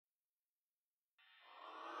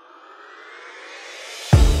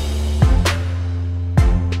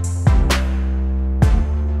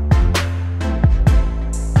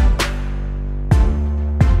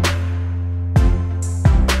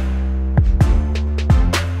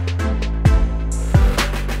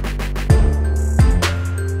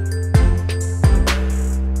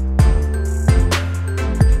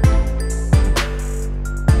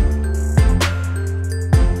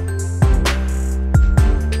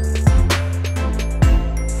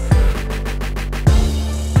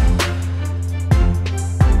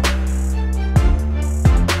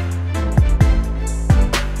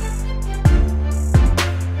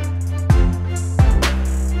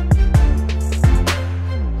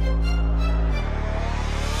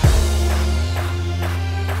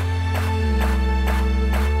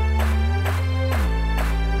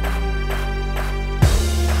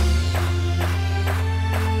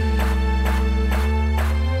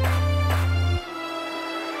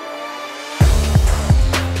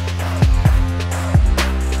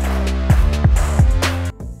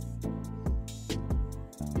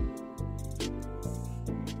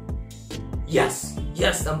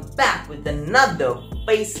back with another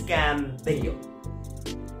face cam video.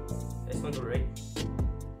 Right?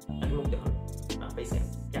 Face cam.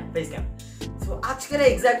 Yeah, face cam. So actually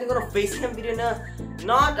exactly gonna face cam video na,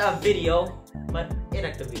 not a video, but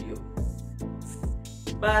a video.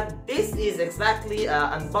 But this is exactly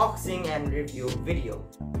an unboxing and review video.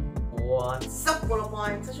 What's up,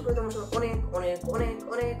 polapains?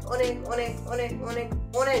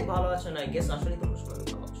 I guess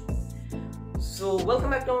so welcome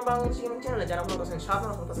back to our Bangladeshi gaming channel.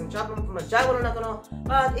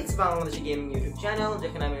 But it's Bangladeshi gaming YouTube channel.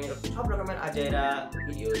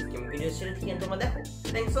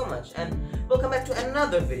 Thanks so much and welcome back to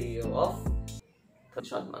another video of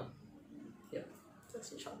Shotman. Yep, that's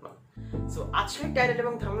Shotman. So actually title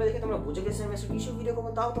এবং thumbnail দেখে তোমরা বুঝে গেছো আমি আসলে কিছু video করব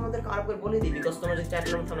তাও তোমাদের আরো করে বলে দিই বিকজ তোমরা যদি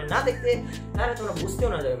টাইটেল এবং thumbnail না দেখতে তাহলে তোমরা বুঝতেও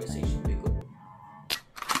না যাবে আমি সেই ভিডিও করব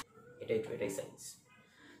এটাই সাইন্স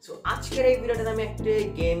সো আজকের এই ভিডিওটাতে আমি একটা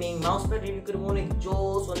গেমিং মাউসপ্যাড রিভিউ করব অনেক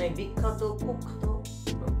জোস অনেক বিখ্যাত কুখ্যাত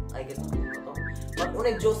আই গেস বাট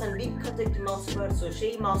অনেক জোস এন্ড বিখ্যাত একটি মাউসপ্যাড সো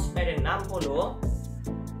সেই মাউসপ্যাডের নাম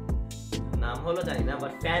হলো জানি না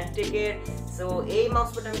বাট Fantech এর সো এই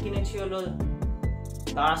মাউসপ্যাড আমি কিনেছি হলো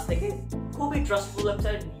Daras থেকে খুবই trustful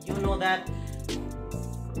website you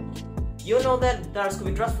know that Daras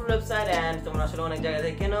খুবই ট্রাস্টফুল ওয়েবসাইট এন্ড তোমরা আসলে অনেক জায়গা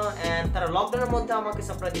থেকে কেনো এন্ড তারা লকডাউনের মধ্যে আমাকে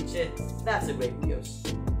সাপ্লাই দিচ্ছে that's a great news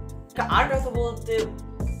আর কথা বলতে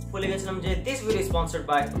ভুলে গেছিলাম যে this video is sponsored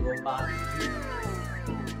by Ropa.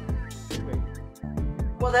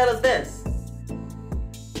 What the hell is this?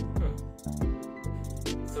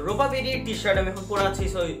 So Ropa video t-shirt আমি এখন পরে আছি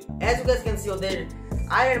so as you guys can see ওদের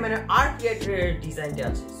Iron Man art creator design টা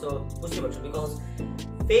আছে সো বুঝতে পারছো বিকজ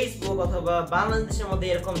ফেসবুক অথবা বাংলাদেশের মধ্যে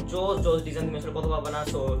এরকম জোস ডিজাইন তুমি আসলে কত পাবে না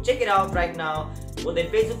so check it out right now ওদের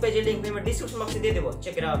ফেসবুক পেজের লিংক আমি ডেসক্রিপশন বক্সে দিয়ে দেব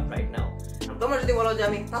check it out right now আর তোমরা যদি বলো যে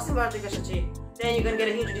আমি তাসিম ভাই থেকে এসেছি then you can get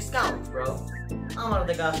a huge discount bro আমার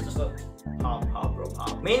থেকে আসছে so bro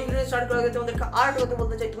main video start করার আগে তোমাদের আর্ট কথা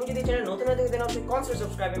বলতে চাই তুমি যদি চ্যানেল নতুন হয়ে থাকো তাহলে অবশ্যই কনসিডার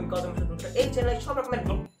সাবস্ক্রাইবিং বিকজ আমি শুধু এই চ্যানেলে সব রকমের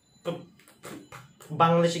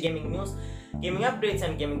Bangladeshi gaming news gaming updates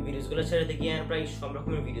and gaming videos gulo ছেড়ে দেখি and প্রায় সব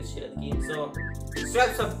রকমের ভিডিও ছেড়ে দেখি so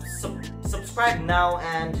subscribe now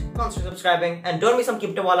and consider subscribing and don't miss some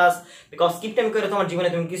crypto wallas because crypto করে তোমার জীবনে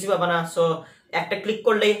তুমি কিছু পাবে না so একটা ক্লিক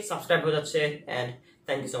করলেই সাবস্ক্রাইব হয়ে যাচ্ছে and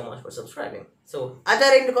thank you so much for subscribing so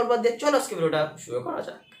আজার এন্ড কল বাদ দিয়ে চলো আজকে ভিডিওটা শুরু করা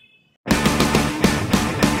যাক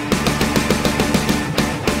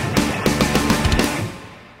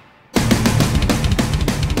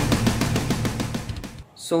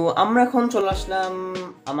সো আমরা এখন চলে আসলাম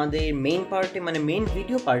আমাদের মেইন পার্টে মানে মেইন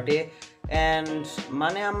ভিডিও পার্টে এন্ড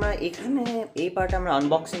মানে আমরা এখানে এই পার্টে আমরা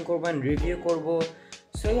আনবক্সিং করব এন্ড রিভিউ করব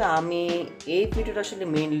সো আমি এই ভিডিওটা আসলে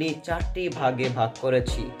মেইনলি চারটি ভাগে ভাগ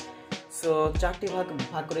করেছি সো চারটি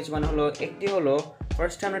ভাগ করেছি মানে হলো একটি হলো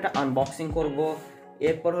ফার্স্ট টাইম এটা আনবক্সিং করব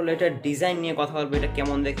এরপর হলো এটা ডিজাইন নিয়ে কথা বলবো এটা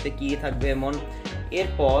কেমন দেখতে কি থাকবে এমন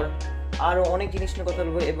এরপর আরো অনেক জিনিস নিয়ে কথা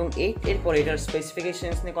বলবো এবং এরপর এটার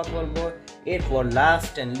স্পেসিফিকেশনস নিয়ে কথা বলবো এরপর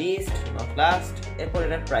last and list not last এরপর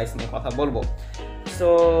এটার প্রাইস নিয়ে কথা বলবো সো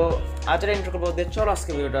আজকের ইন্ট্রো করবো চলো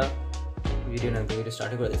আজকে ভিডিও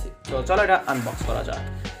স্টার্ট করে দিয়েছি তো চলো এটা আনবক্স করা যাক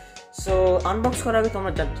সো আনবক্স করার আগে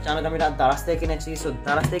তোমরা জানো আমি দারাজ থেকে কিনেছি সো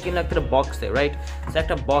দারাজ থেকে কিনে একটা বক্স দেয় রাইট সো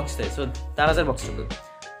একটা বক্স দেয় সো দারাজের বক্সটা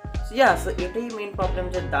সো এটাই মেইন প্রবলেম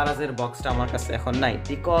যে দারাজের বক্সটা আমার কাছে এখন নাই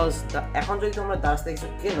বিকজ এখন যদি তোমরা দারাজ থেকে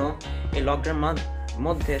কেনো এই লকডাউনের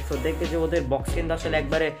মধ্যে তো দেখবে যে ওদের বক্স কিন্তু আসলে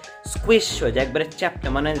একবারে স্কুইশ হয়ে যায় একবারে চ্যাপটা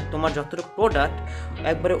মানে তোমার যতটুকু প্রোডাক্ট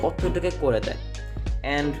একবারে অতটুকু করে দেয়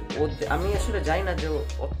অ্যান্ড আমি আসলে জানি না যে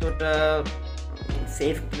অতটা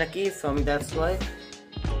সেফ নাকি সো আমি দ্যাটস ওয়াই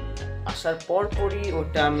আসার পরই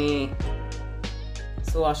ওটা আমি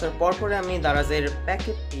আসার পরে আমি দারাজের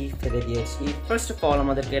প্যাকেটটি ফেলে দিয়েছি ফার্স্ট অফ অল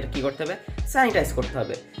আমাদেরকে এটা কী করতে হবে স্যানিটাইজ করতে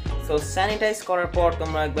হবে সো স্যানিটাইজ করার পর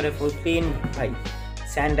তোমরা একবারে ফুল ক্লিন ভাই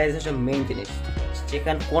স্যানিটাইজ হচ্ছে মেইন জিনিস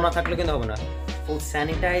যেখানে কোনা থাকলে কিন্তু হবে না ফুল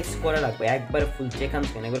স্যানিটাইজ করে রাখবে একবার ফুল যেখান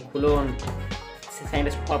থেকে একবার খুলো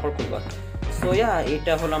স্যানিটাইজ করার পর খুলবা সো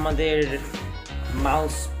এটা হলো আমাদের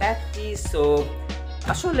মাউস প্যাডটি সো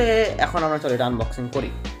আসলে এখন আমরা চলো এটা আনবক্সিং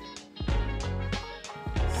করি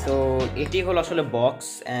সো এটি হলো আসলে বক্স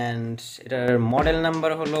অ্যান্ড এটার মডেল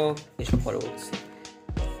নাম্বার হলো এসব পরে বলছি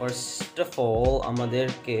ফার্স্ট অফ অল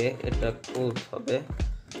আমাদেরকে এটা খুলতে হবে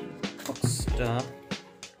বক্সটা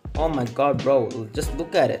ও মাই god bro just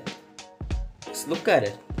look at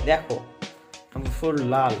it দেখো ফুল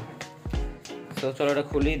লাল সো চলো এটা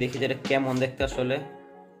খুলি দেখি যে এটা কেমন দেখতে আসলে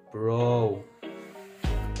ব্রো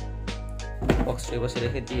বক্সটা বসে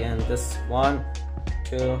রেখে দিই and this 1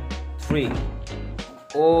 2 3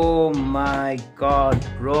 Oh my god,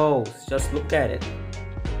 bro, just look at it.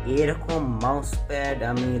 এরকম মাউস প্যাড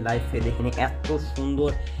আমি লাইফে দেখিনি এত সুন্দর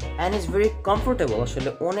অ্যান্ড ইটস ভেরি কমফোর্টেবল, আসলে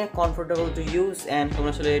অনেক কমফোর্টেবল টু ইউজ অ্যান্ড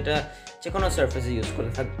তোমরা আসলে এটা যে কোনো সারফেসে ইউজ করে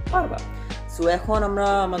থাকতে পারবা। সো এখন আমরা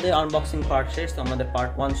আমাদের আনবক্সিং পার্ট শেষ, তো আমাদের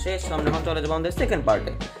পার্ট 1 শেষ, তো আমরা এখন চলে যাবো আমাদের সেকেন্ড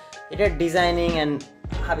পার্টে, এটা ডিজাইনিং অ্যান্ড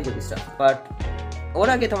হাবিজাবি স্টাফ। বাট ওর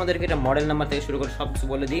আগে তোমাদেরকে এটা মডেল নাম্বার থেকে শুরু করে সব কিছু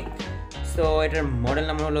বলে দিই। সো এটার মডেল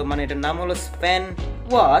নাম্বার হলো, মানে এটার নাম হলো স্পেন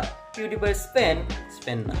ওয়াট পিউটিফাই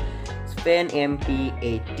স্পেন না Spain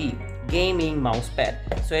MP80 gaming mouse pad.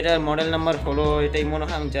 So এটার মডেল নাম্বার হলো, এটাই মনে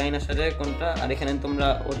হয়, আমি জানি না সাথে কোনটা। আর এখানে তোমরা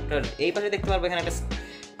ওটার এই পাশে দেখতে পারবে, এখানে একটা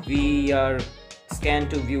VR scan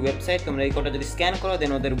two view website, তোমরা এই কোডটা যদি স্ক্যান করো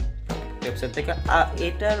দেন ওদের ওয়েবসাইট থেকে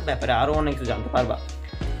এটার ব্যাপারে আরও অনেক কিছু জানতে পারবা।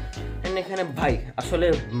 এখানে ভাই আসলে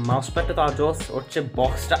মাউস প্যাডটা তো আর জোস, ওর চেয়ে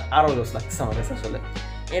বক্সটা আরও জোস লাগছে আমার কাছে আসলে।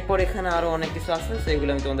 এরপর এখানে আরও অনেক কিছু আছে, সেগুলো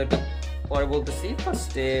আমি তোমাদেরকে পরে বলতেছি।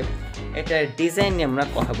 ফার্স্টে এটার ডিজাইন নিয়ে আমরা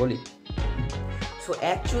কথা বলি। সো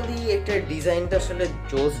অ্যাকচুয়ালি এটার ডিজাইনটা আসলে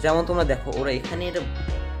জোস, যেমন তোমরা দেখো ওরা এখানে এটা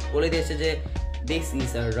বলে দিয়েছে যে this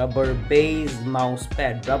is a rubber base mouse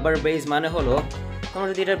pad. Rubber base মানে হলো, তোমরা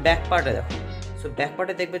যদি এটার ব্যাক পার্টে দেখো, সো ব্যাক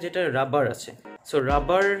পার্টে দেখবে যে এটা রাবার আছে। সো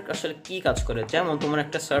রাবার আসলে কী কাজ করে, যেমন তোমার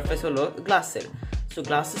একটা সারফেস হলো গ্লাসের, সো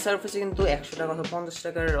গ্লাসের সারফেসে কিন্তু 100 টাকা অথবা 50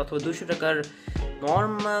 টাকার অথবা 200 টাকার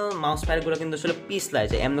নর্মাল মাউস প্যাডগুলো কিন্তু আসলে পিছলায়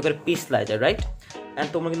যায়, এমন করে পিছলায় যায়, রাইট? অ্যান্ড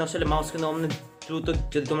তোমরা কিন্তু আসলে মাউস কিন্তু অনেক দ্রুত,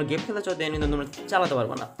 যদি তোমরা গেম খেলতে চাও দেন কিন্তু তোমরা চালাতে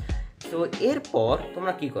পারবে না। তো এরপর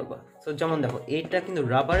তোমরা কী করবা, সো যেমন দেখো এটা কিন্তু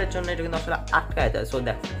রাবারের জন্য এটা কিন্তু আসলে আটকায় যায়। সো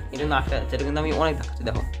দেখো এটা কিন্তু আটকায় যাচ্ছে, এটা কিন্তু আমি অনেক ধাক্কাচ্ছি,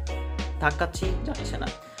 দেখো ধাক্কাচ্ছি যাচ্ছে না।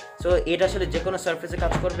 সো এটা আসলে যে কোনো সারফেসে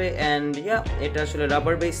কাজ করবে। অ্যান্ড এটা আসলে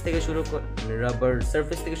রাবার বেস থেকে শুরু করে, রাবার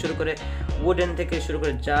সারফেস থেকে শুরু করে উডেন থেকে শুরু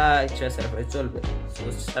করে যা ইচ্ছা সারফেস চলবে। সো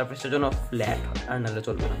সারফেসটার জন্য ফ্ল্যাট হয়, আর নাহলে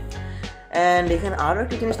চলবে না। অ্যান্ড এখানে আরও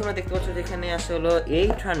একটা জিনিস তোমরা দেখতে পাচ্ছ, যেখানে আসলে হলো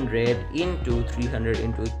 800 ইন্টু 300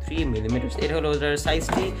 ইন্টু 3 মিলিমিটার। এটা হলো ওটার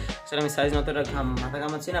সাইজটি, আসলে আমি সাইজ নতটা মাথা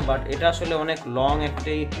ঘামাচ্ছি না, বাট এটা আসলে অনেক লং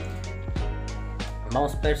একটি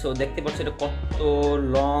মাউস প্যাড। সো দেখতে পাচ্ছ এটা কত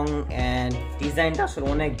লং অ্যান্ড ডিজাইনটা আসলে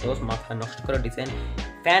অনেক জোস, মাথা নষ্ট করা ডিজাইন।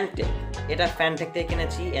 ফ্যানটেক, এটা ফ্যানটেক থেকে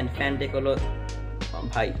কিনেছি। অ্যান্ড ফ্যানটেক হলো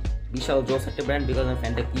ভাই বিশাল জোস একটা ব্র্যান্ড, বিকজ আমি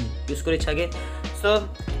ফ্যানটেক ইউজ করেছি আগে। সো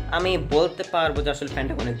আমি বলতে পারবো যে আসলে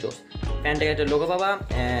ফ্যানটেক অনেক জোস। ফ্যানটেক একটা লোগো পাবা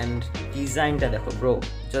অ্যান্ড ডিজাইনটা দেখো bro,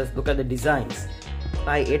 just look at the designs.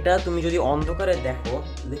 ভাই এটা তুমি যদি অন্ধকারে দেখো,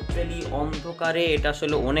 লিটারেলি অন্ধকারে এটা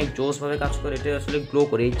আসলে অনেক জোসভাবে কাজ করে, এটা আসলে গ্লো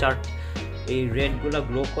করে, এই রেডগুলো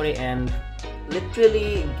গ্লো করে অ্যান্ড লিটারেলি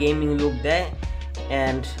গেমিং লুক দেয়।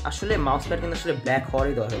 অ্যান্ড আসলে মাউস প্যাড কিন্তু আসলে ব্ল্যাক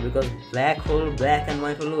হওয়ারই দরকার, বিকজ ব্ল্যাক অ্যান্ড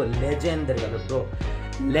হোয়াইট হলো লেজেন্ডের গেল ব্রো,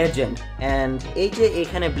 লেজেন্ড। অ্যান্ড এই যে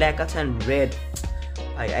এখানে ব্ল্যাক আছে অ্যান্ড রেড,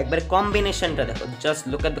 ভাই একবারে কম্বিনেশনটা দেখো, just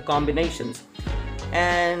look at the combinations.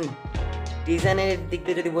 And ডিজাইনের দিক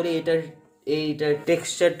দিয়ে যদি বলি, এইটার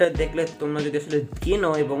টেক্সচারটা দেখলে তোমরা যদি আসলে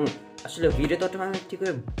কিনো, এবং আসলে ভিডিওতে ওটা আমি ঠিক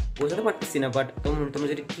করে বোঝাতে পারতেছি না, বাট তোমরা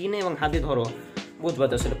যদি কিনে এবং হাতে ধরো বুঝবা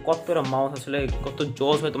যে আসলে কতটা মাউস আসলে কত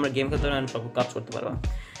জজ হয়, তোমরা গেম খেলতে পারো সব কাজ করতে পারবা।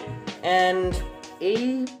 অ্যান্ড এই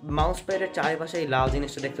মাউস প্যাডের চারিপাশে এই লাল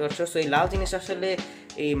জিনিসটা দেখতে পাচ্ছ। সো এই লাল জিনিস আসলে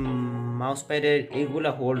এই মাউস প্যাডের এইগুলো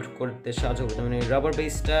হোল্ড করতে সাহায্য করবে, মানে রাবার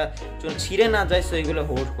বেসটা যখন ছিঁড়ে না যায়, সো এইগুলো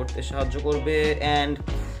হোল্ড করতে সাহায্য করবে। অ্যান্ড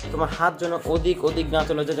তোমার হাত যেন ওদিক না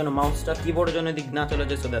চলে যায়, যেন মাউসটা কিবোর্ডের জন্য এদিক না চলে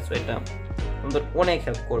যায়। সো দ্যাটস এটা তোমাদের অনেক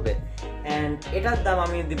হেল্প করবে। অ্যান্ড এটার দাম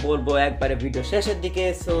আমি যদি বলবো একবারে ভিডিও শেষের দিকে।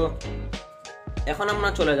 সো এখন আমরা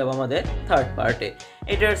চলে যাবো আমাদের থার্ড পার্টে,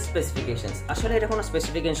 এটার স্পেসিফিকেশনস। আসলে এটা কোনো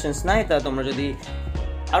স্পেসিফিকেশনস নাই, তা তোমরা যদি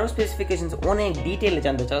আরও স্পেসিফিকেশনস অনেক ডিটেলে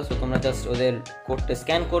জানতে চাও, সো তোমরা জাস্ট ওদের কোডটা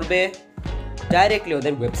স্ক্যান করবে, ডাইরেক্টলি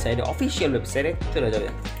ওদের ওয়েবসাইটে, অফিসিয়াল ওয়েবসাইটে চলে যাবে।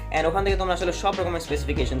 অ্যান্ড ওখান থেকে তোমরা আসলে সব রকমের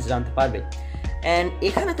স্পেসিফিকেশনস জানতে পারবে। অ্যান্ড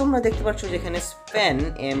এখানে তোমরা দেখতে পাচ্ছ যেখানে Spain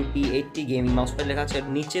MP80 gaming mouse pad লেখা আছে,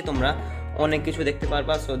 নিচে তোমরা অনেক কিছু দেখতে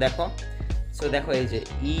পারবা। সো দেখো এই যে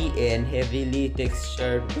EN heavily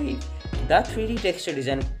textured wave. The 3D texture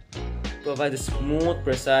design provides a smooth,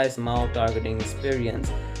 precise mouse targeting experience.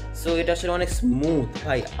 So এটা আসলে অনেক স্মুথ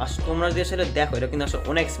ভাই, তোমরা যদি আসলে দেখো এটা কিন্তু আসলে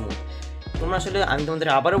অনেক স্মুথ। তোমরা আসলে, আমি তোমাদের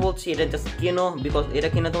আবারও বলছি, এটা জাস্ট কেনো, বিকজ এটা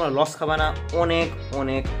কিনে তোমরা লস খাবা না, অনেক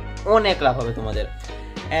অনেক অনেক লাভ হবে তোমাদের।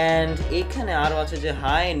 অ্যান্ড এইখানে আরও আছে যে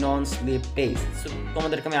হাই নন স্লিপ টেস্ট। সো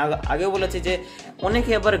তোমাদেরকে আমি আগেও বলেছি যে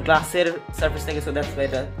অনেকে আবার গ্লাসের সার্ফেস থেকে, সো দ্যাটস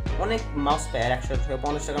এটা অনেক মাউস প্যাড 100 থেকে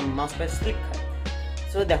 50 টাকা মাউস প্যাড স্লিপ খায়।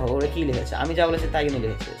 সো দেখো ওরা কী লিখেছে, আমি যা বলেছি তাই কিন্তু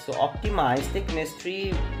লিখেছে। So optimise thickness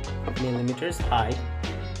 3 millimetres height,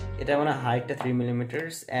 এটা মানে হাইটটা 3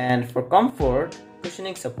 millimetres. And for comfort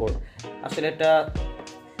cushioning support, আসলে এটা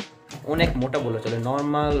অনেক মোটা বলে চলে,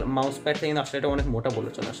 নর্মাল মাউস প্যাড থেকে কিন্তু আসলে এটা অনেক মোটা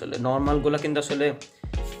বলে চলে। আসলে নর্মালগুলো কিন্তু আসলে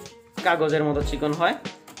কাগজের মতো চিকন হয়।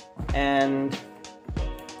 অ্যান্ড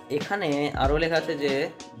এখানে আরও লেখা আছে যে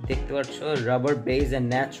দেখতে পাচ্ছ rubber base and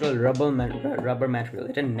natural rubber material,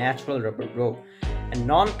 এটা natural rubber bro,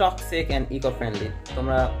 non toxic and eco friendly.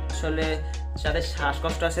 তোমরা আসলে যাদের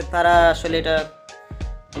শ্বাসকষ্ট আছে তারা আসলে এটা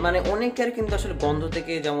মানে অনেকের কিন্তু আসলে গন্ধ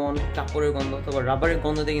থেকে, যেমন কাপড়ের গন্ধ অথবা রাবারের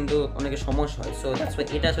গন্ধতে কিন্তু অনেকের সমস্যা হয়, সো দ্যাটস ওয়াই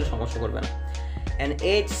এটা আসলে সমস্যা করবে না। অ্যান্ড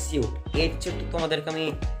এজ সিউট তোমাদেরকে আমি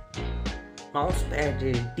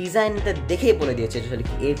মাউসপ্যাডের ডিজাইনটা দেখেই বলে দিয়েছি আসলে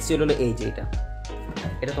কি এজ সিউট হলো এই যে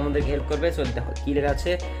এটা তোমাদেরকে হেল্প করবে। সো দেখো কি লেখা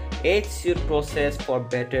আছে, age সিউট process for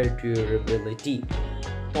better durability.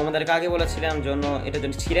 তোমাদেরকে আগে বলেছিলাম জন্য এটার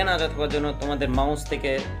জন্য ছিঁড়ে না যাওয়ার জন্য, তোমাদের মাউস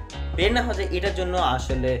থেকে বের না হয়ে এটার জন্য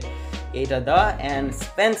আসলে এটা দেওয়া। And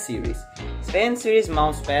Sven series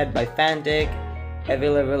Mousepad by Fantech,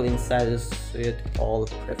 available in sizes with all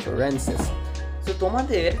preferences. So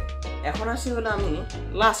তোমাদের এখন আসি হলো আমি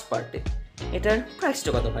লাস্ট পার্টে, এটার প্রাইসটা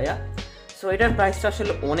কত ভাইয়া? সো এটার প্রাইসটা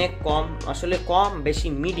আসলে অনেক কম, আসলে কম বেশি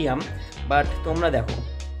মিডিয়াম, বাট তোমরা দেখো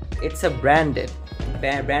ইটস আ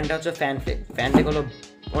ব্র্যান্ডটা হচ্ছে Fantech হলো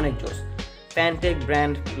অনেক জোস। Fantech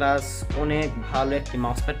ব্র্যান্ড প্লাস অনেক ভালো একটি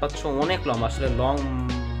মাউসপ্যাড পাচ্ছ, অনেক লম্বা, আসলে লং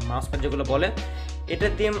মাউসপ্যাড যেগুলো বলে,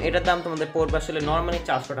 এটার দাম তোমাদের পড়বে আসলে নর্মালি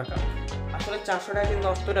 400 টাকা। আসলে 400 টাকা কিন্তু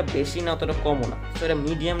অতটা বেশি না অতটা কমও না, তো এটা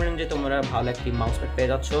মিডিয়াম রেঞ্জে তোমরা ভালো একটি মাউসপ্যাড পেয়ে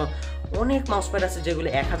যাচ্ছ। অনেক মাউসপ্যাড আছে যেগুলো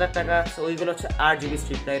 1000 টাকা, তো ওইগুলো হচ্ছে 8GB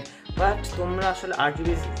স্ট্রিপ লাইট, বাট তোমরা আসলে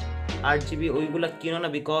 8GB ওইগুলো কিনো না,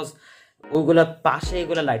 বিকজ ওইগুলো পাশে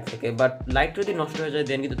এগুলো লাইট থাকে, বাট লাইট যদি নষ্ট হয়ে যায়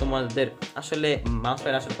দেন কিন্তু তোমাদের আসলে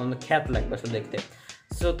মাউসপ্যাড আসলে কোনো খ্যাত লাগবে আসলে দেখতে।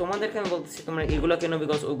 সো তোমাদেরকে আমি বলতেছি তোমরা এগুলো কেনো,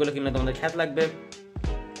 বিকজ ওইগুলো কিনলে তোমাদের খ্যাত লাগবে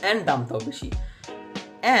অ্যান্ড দামটাও বেশি।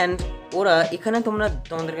 অ্যান্ড ওরা এখানে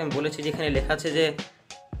তোমাদেরকে আমি বলেছি যে এখানে লেখা আছে যে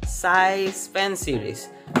Sven সিরিজ।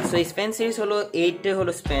 সো এই Sven সিরিজ হলো 8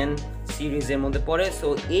 হলো Sven সিরিজের মধ্যে পড়ে। সো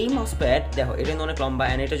এই মাউসপ্যাড দেখো এটা কিন্তু অনেক লম্বা,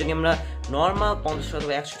 অ্যান্ড এটা যদি আমরা নর্মাল 50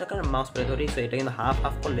 অথবা 100 টাকার মাউসপ্যাড ধরি, সো এটা কিন্তু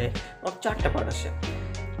হাফ করলে মোট 4টা পার্ট আসে।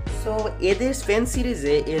 সো এদের Sven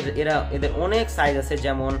সিরিজে এদের অনেক সাইজ আছে,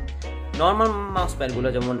 যেমন নর্মাল মাউসপ্যাডগুলো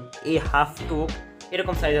যেমন এই হাফ টু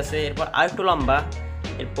এরকম সাইজ আছে, এরপর আর একটু লম্বা,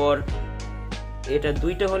 এরপর এটা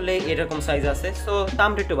 2টা হলে এরকম সাইজ আছে, সো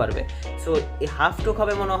দামটা একটু বাড়বে। সো এই হাফ টুক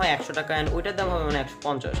হবে মনে হয় 100 টাকা, অ্যান্ড ওইটার দাম হবে মানে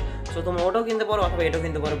 150। সো তোমরা ওটাও কিনতে পারো অথবা এটাও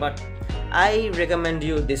কিনতে পারো, but I recommend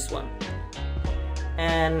you this one.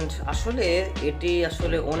 And আসলে এটি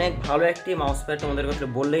আসলে অনেক ভালো একটি মাউসপ্যাড, তোমাদেরকে আসলে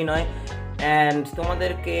বললেই নয়, অ্যান্ড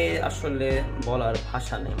তোমাদেরকে আসলে বলার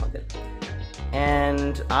ভাষা নেই আমাদের।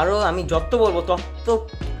 অ্যান্ড আরও আমি যত বলবো তত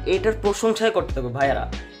এটার প্রশংসাই করতে হবে ভাইয়ারা।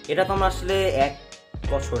 এটা তোমরা আসলে 1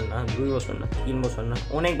 বছর না, 2 বছর না, 3 বছর না,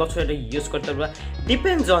 অনেক বছর এটা ইউজ করতে পারবা।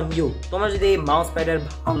 Depends on you. তোমরা যদি এই মাউসপ্যাডের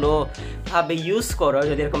ভালোভাবে ইউজ করো,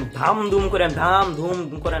 যদি এরকম ধাম ধুম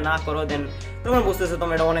করে না করো, দেন তোমরা বুঝতেছো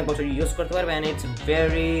তোমরা এটা অনেক বছর ইউজ করতে পারবে। And it's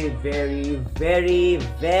very very very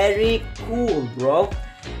very cool bro.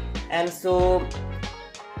 And so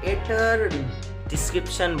এটার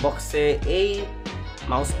ডিসক্রিপশন বক্সে এই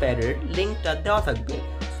মাউসপ্যাডের লিঙ্কটা দেওয়া থাকবে,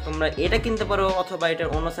 তোমরা এটা কিনতে পারো, অথবা এটার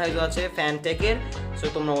অন্য সাইজও আছে ফ্যানটেকের। সো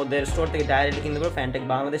তোমরা ওদের স্টোর থেকে ডাইরেক্টলি কিনতে পারো, ফ্যানটেক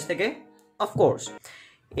বাংলাদেশ থেকে। অফকোর্স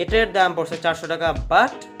এটার দাম পড়ছে 400 টাকা,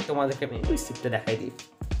 বাট তোমাদেরকে আমি রিসিপ্টটা দেখাই দিই।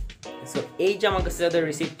 সো এই যে আমার কাছে যাদের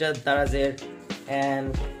রিসিপ্টটা দারাজের,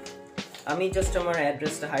 অ্যান্ড আমি জাস্ট আমার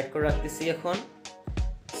অ্যাড্রেসটা হাইড করে রাখতেছি এখন।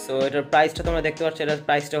 সো এটার প্রাইসটা তোমরা দেখতে পাচ্ছ, এটার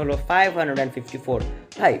প্রাইসটা হলো 554।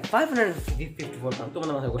 ভাই 554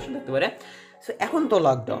 তোমাদের মাথায় কোশ্চেন থাকতে পারে। সো এখন তো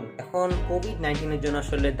লকডাউন, এখন কোভিড-19 জন্য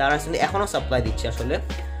আসলে তারা আসলে এখনও সাপ্লাই দিচ্ছে আসলে।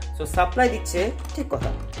 সো সাপ্লাই দিচ্ছে ঠিক কথা,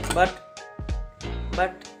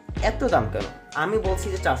 বাট এত দাম কেন? আমি বলছি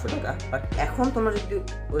যে 400 টাকা, বাট এখন তোমরা যদি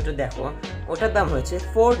ওইটা দেখো, ওটার দাম হয়েছে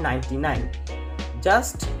 499,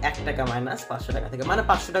 জাস্ট 1 টাকা মাইনাস 500 টাকা থেকে, মানে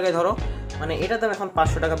 500 টাকায় ধরো, মানে এটার দাম এখন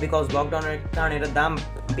 500 টাকা, বিকজ লকডাউনের কারণে এটার দাম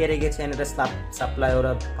বেড়ে গেছে, এটা সাপ্লাই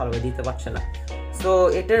ওরা ভালোভাবে দিতে পারছে না। সো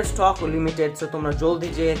এটার স্টক লিমিটেড, সো তোমরা জলদি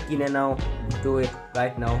যে কিনে নাও, do it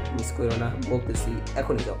right now, miss করো না, বলতেছি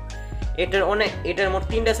এখনই যাও। এটার মোট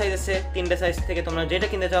 3টা সাইজ আছে, 3টা সাইজ থেকে তোমরা যেটা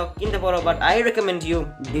কিনতে চাও কিনতে পারো, but I recommend you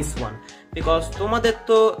this one, because তোমাদের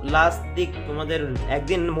তো লাস্ট দিক তোমাদের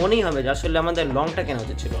একদিন মনেই হবে যে আসলে আমাদের লংটা কেনা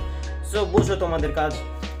উচিত ছিল। সো বুঝো তোমাদের কাজ।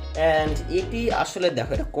 অ্যান্ড এটি আসলে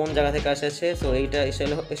দেখো এটা কোন জায়গা থেকে এসেছে। সো এইটা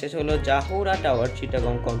এসেছে হলো জাহুরা tower,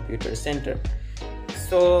 Chittagong computer centre.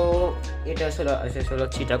 So এটা এসেছে হলো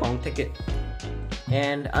চিটাগং থেকে।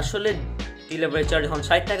 অ্যান্ড আসলে ডেলিভারি চার্জ এখন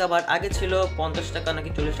 60 টাকা, বাট আগে ছিল 50 টাকা নাকি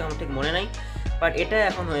 40 টাকা, আমার ঠিক মনে নাই, বাট এটা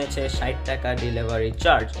এখন হয়েছে 60 টাকা ডেলিভারি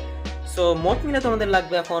চার্জ। সো মোট মিলে তোমাদের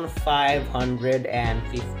লাগবে এখন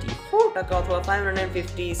 554 টাকা, অথবা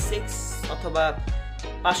 556, অথবা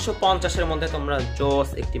 550-এর মধ্যে তোমরা জোস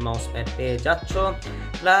একটি মাউসপ্যাড পেয়ে যাচ্ছ,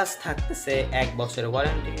 প্লাস থাকতেছে 1 বছরের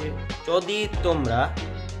ওয়ারেন্টি। যদি তোমরা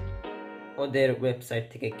ওদের ওয়েবসাইট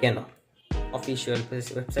থেকে কেন, অফিসিয়াল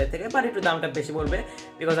ওয়েবসাইট থেকে, বাট একটু দামটা বেশি পড়বে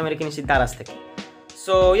বিকজ আমি কিনেছি দারাজ থেকে।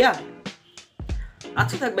 সো ইয়া,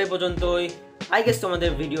 আজকে থাকবে এই পর্যন্তই। আই গেস তোমাদের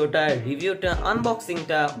রিভিউটা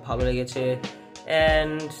আনবক্সিংটা ভালো লেগেছে,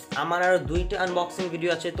 অ্যান্ড আমার আরও 2টা আনবক্সিং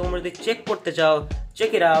ভিডিও আছে, তোমরা যদি চেক করতে চাও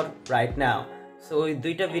check it out right now. So ওই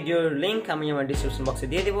 2টা ভিডিওর লিঙ্ক আমি আমার ডিসক্রিপশন বক্সে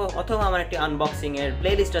দিয়ে দিব, অথবা আমার একটি আনবক্সিং এর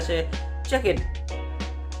প্লেলিস্ট আছে, check it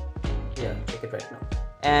right now.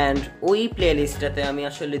 And ওই প্লেলিস্টটাতে আমি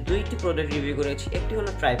আসলে 2টি প্রোডাক্ট রিভিউ করেছি, একটি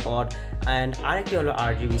হলো ট্রাইপড অ্যান্ড আরেকটি হলো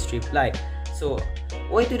RGB স্ট্রিপ লাইট। সো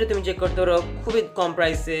ওই 2টা তুমি চেক করতে পারো, খুবই কম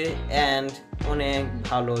প্রাইসে অ্যান্ড অনেক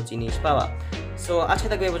ভালো জিনিস পাওয়া। সো আজকে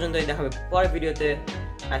থাকবে এই পর্যন্তই, দেখা হবে পরের ভিডিওতে।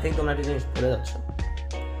 আই থিঙ্ক তোমরা একটা জিনিস ভুলে যাচ্ছ,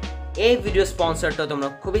 এই ভিডিও স্পন্সরটা তোমরা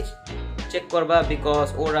খুবই চেক করবা বিকজ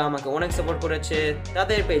ওরা আমাকে অনেক সাপোর্ট করেছে।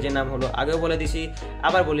 তাদের পেজের নাম হলো, আগেও বলে দিছি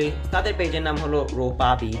আবার বলি, তাদের পেজের নাম হলো রোপা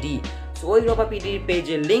পিডি। সো ওই রোপা পিডির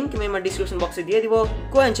পেজের লিঙ্ক আমি আমার ডিসক্রিপশন বক্সে দিয়ে দিব,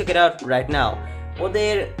 go and check it out right now.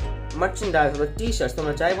 ওদের মার্চেন্ডাইজ বা টি শার্টস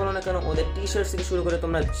তোমরা যাই বলো না কেন, ওদের টি শার্টস থেকে শুরু করে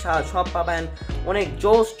তোমরা সব পাবেন। অনেক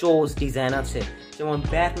জোস ডিজাইন আছে, যেমন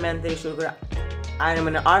ব্যাটম্যান থেকে শুরু করে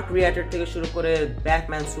মানে আর্ক রিয়েটার থেকে শুরু করে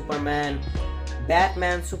ব্যাটম্যান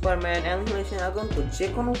সুপারম্যান অ্যানিমেশন আগন্তুক যে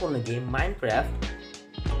কোনো game, Minecraft,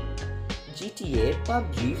 GTA,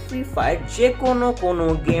 PUBG, free fire, যে কোনো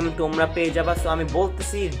গেম তোমরা পেয়ে যাবা। সো আমি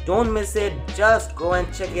বলতেছি don't miss it, just go and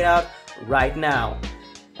check it out right now.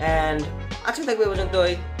 And আজকে থাকবে এই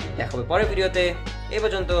পর্যন্তই, দেখা হবে পরের ভিডিওতে। এই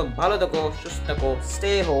পর্যন্ত ভালো থাকো, সুস্থ থাকো,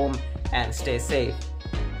 stay home and stay safe.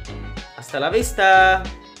 হাস্তা লা ভিস্তা।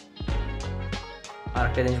 আর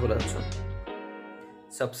একটা জিনিস বলে যাচ্ছ,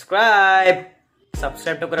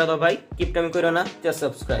 সাবস্ক্রাইবটা করে দাও ভাই, কিপটামি করো না, জাস্ট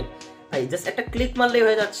সাবস্ক্রাইব ভাই, জাস্ট একটা ক্লিক মারলেই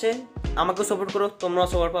হয়ে যাচ্ছে। আমাকেও সাপোর্ট করো, তোমরাও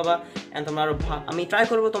সাপোর্ট পাবা, অ্যান্ড তোমরা আরো আমি ট্রাই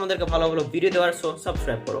করবো তোমাদেরকে ভালো ভালো ভিডিও দেওয়ার। সো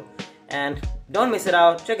সাবস্ক্রাইব করো and don't miss it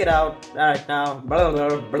out, check it out right now.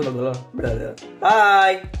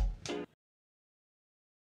 By.